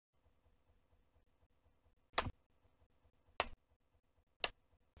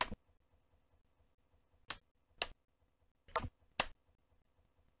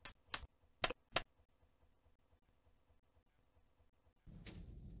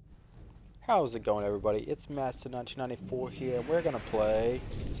How's it going, everybody? It's Master1994 here, and we're gonna play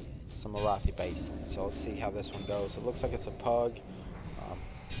some Arathi Basin. So let's see how this one goes. It looks like it's a pug. Um,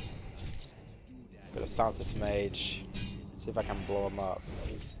 Gonna silence this mage. See if I can blow him up.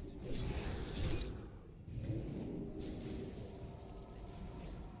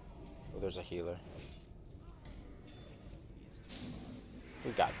 Oh, there's a healer.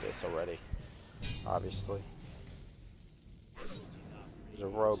 We got this already, obviously. There's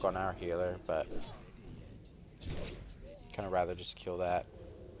a rogue on our healer, but kind of rather just kill that.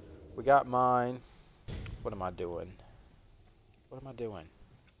 We got mine. What am I doing? What am I doing?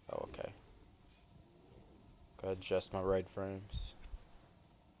 Oh, okay. Gotta adjust my raid frames.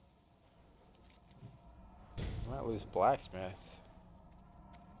 I might lose blacksmith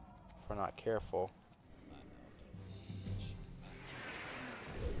if we're not careful.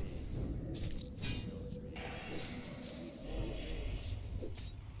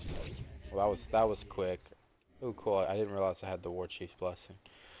 Well, that was quick. Oh, cool! I didn't realize I had the War Chief's blessing.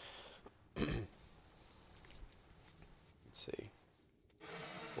 Let's see.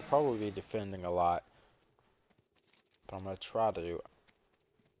 We'll probably be defending a lot, but I'm gonna try to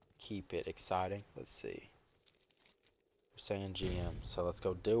keep it exciting. Let's see. We're saying GM, so let's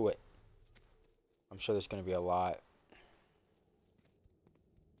go do it. I'm sure there's gonna be a lot.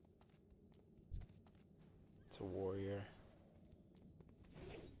 It's a warrior.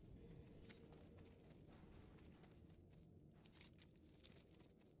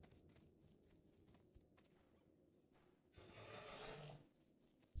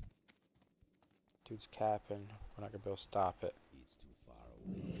 Dude's capping. We're not gonna be able to stop it.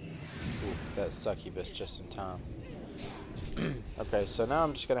 Oof, that succubus just in time. Okay, so now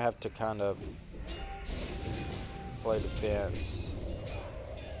I'm just gonna have to kind of play defense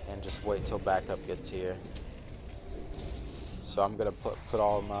and just wait till backup gets here. So I'm gonna put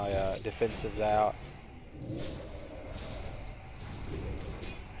all my defensives out.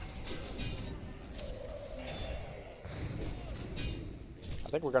 I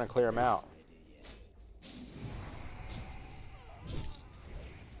think we're gonna clear him out.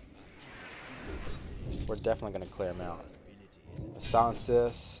 We're definitely gonna clear him out. Silence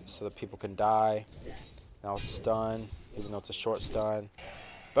this so that people can die. Now it's stun, even though it's a short stun.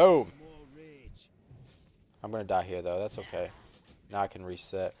 Boom! I'm gonna die here though, that's okay. Now I can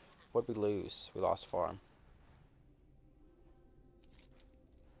reset. What'd we lose? We lost farm.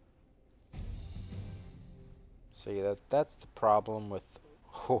 See, that's the problem with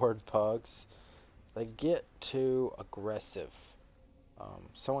horde pugs. They get too aggressive.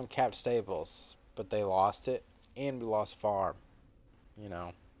 Someone capped stables, but they lost it, and we lost farm. You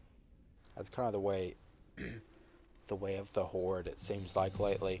know, that's kind of the way of the horde. It seems like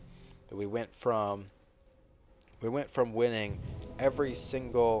lately, we went from winning every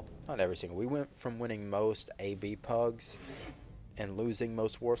single, not every single, we went from winning most AB pugs and losing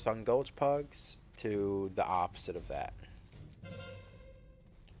most Warsong Gulch pugs to the opposite of that.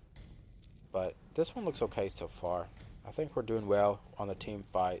 But this one looks okay so far. I think we're doing well on the team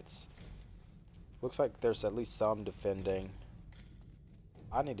fights. Looks like there's at least some defending.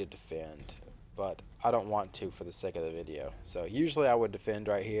 I need to defend, but I don't want to for the sake of the video. So usually I would defend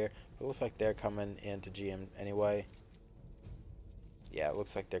right here, but it looks like they're coming into GM anyway. Yeah, it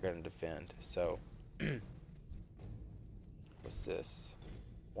looks like they're going to defend. So what's this?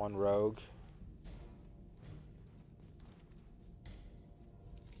 One rogue.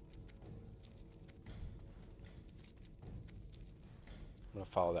 I'm going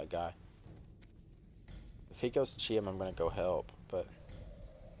to follow that guy. If he goes GM, I'm going to go help, but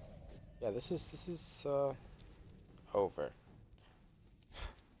yeah, this is over.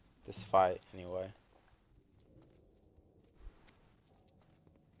 This fight, anyway.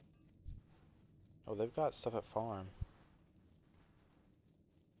 Oh, they've got stuff at farm.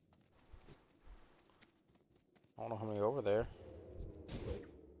 I don't know how many over there.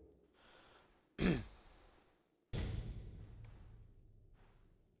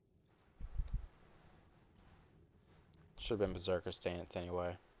 Should have been Berserker stance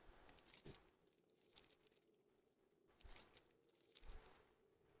anyway.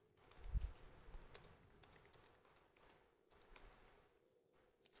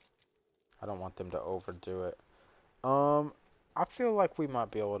 I don't want them to overdo it. I feel like we might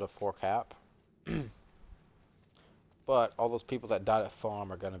be able to 4-cap. But all those people that died at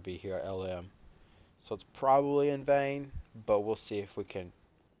farm are going to be here at LM. So it's probably in vain, but we'll see if we can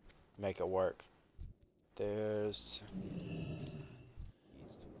make it work. There's...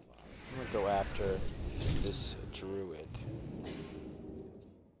 I'm going to go after this druid.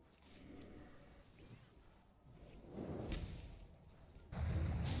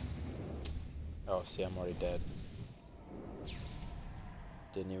 Oh, see, I'm already dead.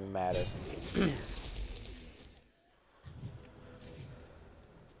 Didn't even matter. They're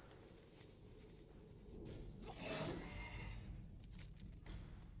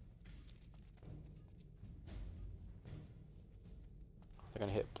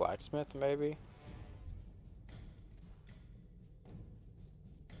gonna hit blacksmith, maybe?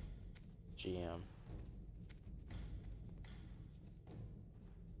 GM.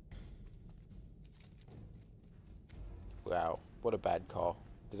 Wow, what a bad call.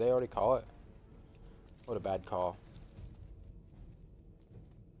 Did they already call it? What a bad call.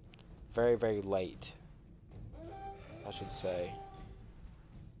 Very, very late, I should say.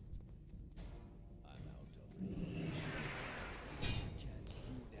 I'm out of reach. Can't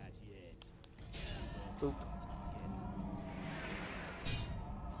do that yet. Boop.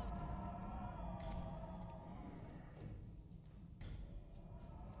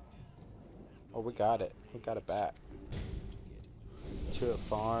 Oh, we got it. We got it back. 2 at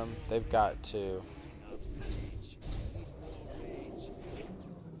farm. They've got to.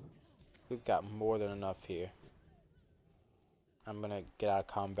 We've got more than enough here. I'm gonna get out of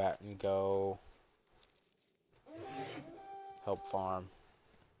combat and go help farm.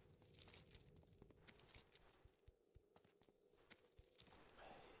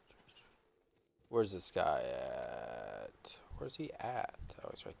 Where's this guy at? Where's he at? Oh,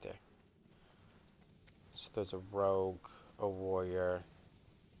 he's right there. So there's a rogue, a warrior.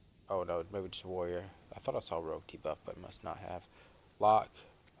 Oh no, maybe just a warrior. I thought I saw a rogue debuff, but must not have. Lock,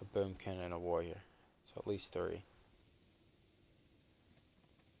 a boomkin, and a warrior. So at least 3.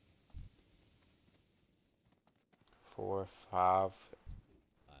 Four, 5.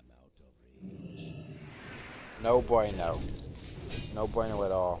 I'm out of reach. No bueno. No bueno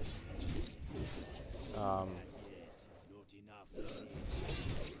at all. Not enough.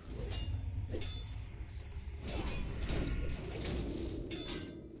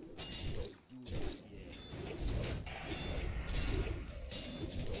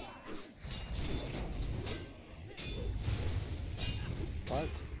 What?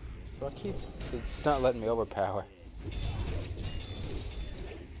 Do I keep... It's not letting me overpower.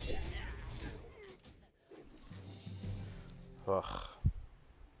 Ugh.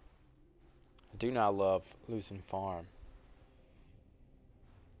 I do not love losing farm.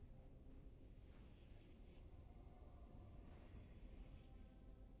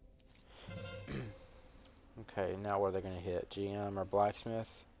 Okay, now where are they going to hit? GM or blacksmith?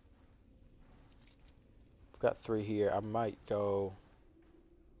 We've got 3 here. I might go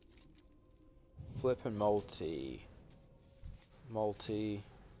flip and multi. Multi.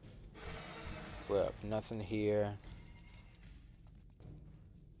 Flip. Nothing here.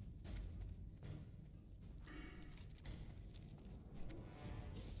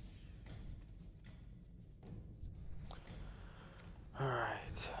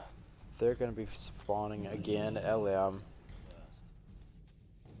 Alright. They're going to be spawning again. LM.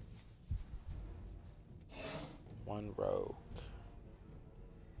 1 rogue.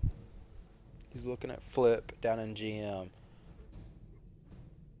 He's looking at flip down in GM.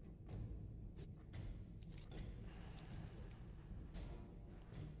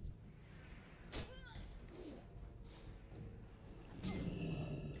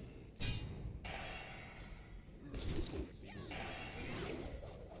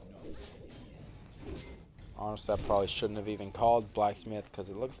 Honestly, I probably shouldn't have even called blacksmith because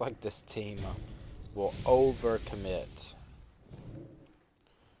it looks like this team will overcommit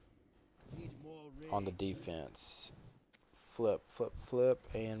on the defense. Flip, flip, flip,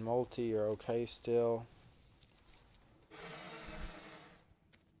 and multi are okay still.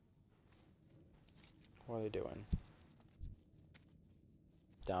 What are they doing?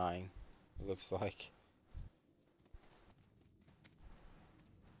 Dying, it looks like.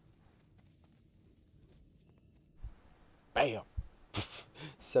 Bam!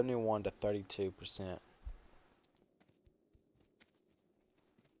 71 to 32%.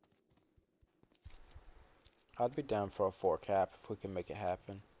 I'd be down for a 4 cap if we can make it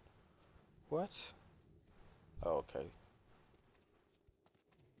happen. What? Oh, okay.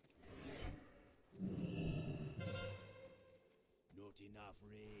 Not enough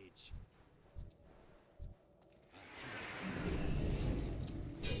rage.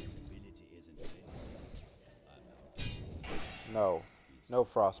 Ability isn't ready. I'm out. No. No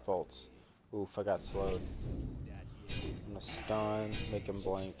frost bolts. Oof, I got slowed. That yet. I'm gonna stun, make him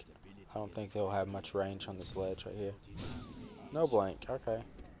blink. I don't think they'll have much range on this ledge right here. No blank. Okay.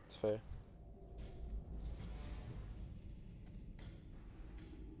 That's fair.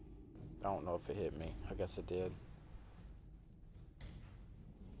 I don't know if it hit me. I guess it did.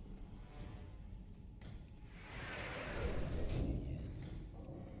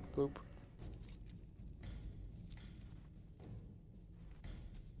 Boop.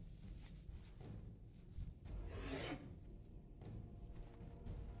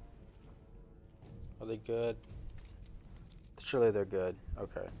 Are they good? Surely they're good.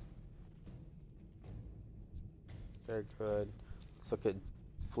 Okay. They're good. Let's look at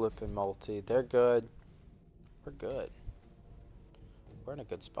flip and multi. They're good. We're good. We're in a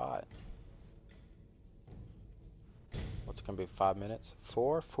good spot. What's it gonna be? 5 minutes?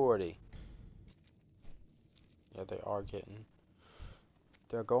 4:40. Yeah, they are getting.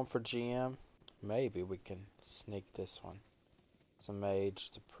 They're going for GM. Maybe we can sneak this one. It's a mage.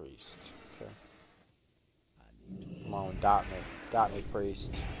 It's a priest. Okay. Come on, dot me. Dot me,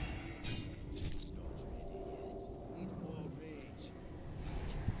 priest. Need more rage. I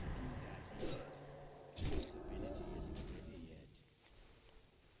can't do that yet. His ability isn't ready yet.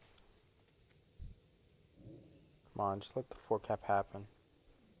 Come on, just let the 4 cap happen.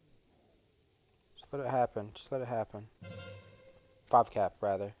 Just let it happen. Just let it happen. 5 cap,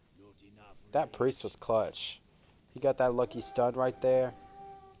 rather. Not enough That rage. priest was clutch. He got that lucky stun right there.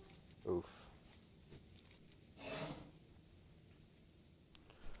 Oof.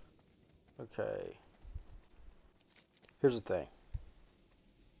 Okay. Here's the thing.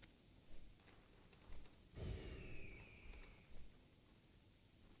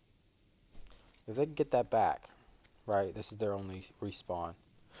 If they can get that back, right, this is their only respawn.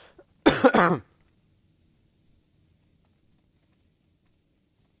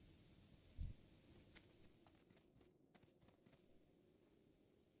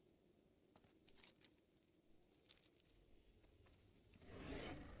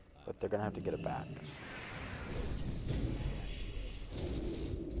 But they're gonna have to get it back.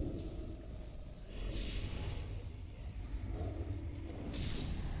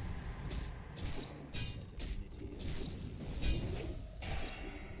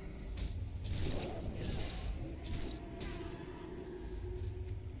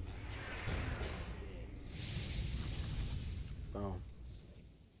 Boom.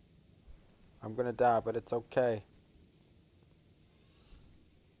 I'm gonna die, but it's okay.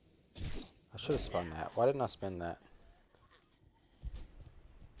 I should have spun that. Why didn't I spin that?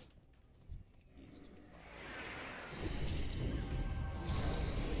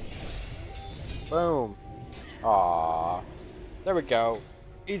 Boom. Aww. There we go.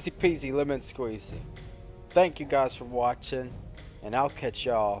 Easy peasy lemon squeezy. Thank you guys for watching, and I'll catch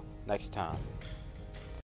y'all next time.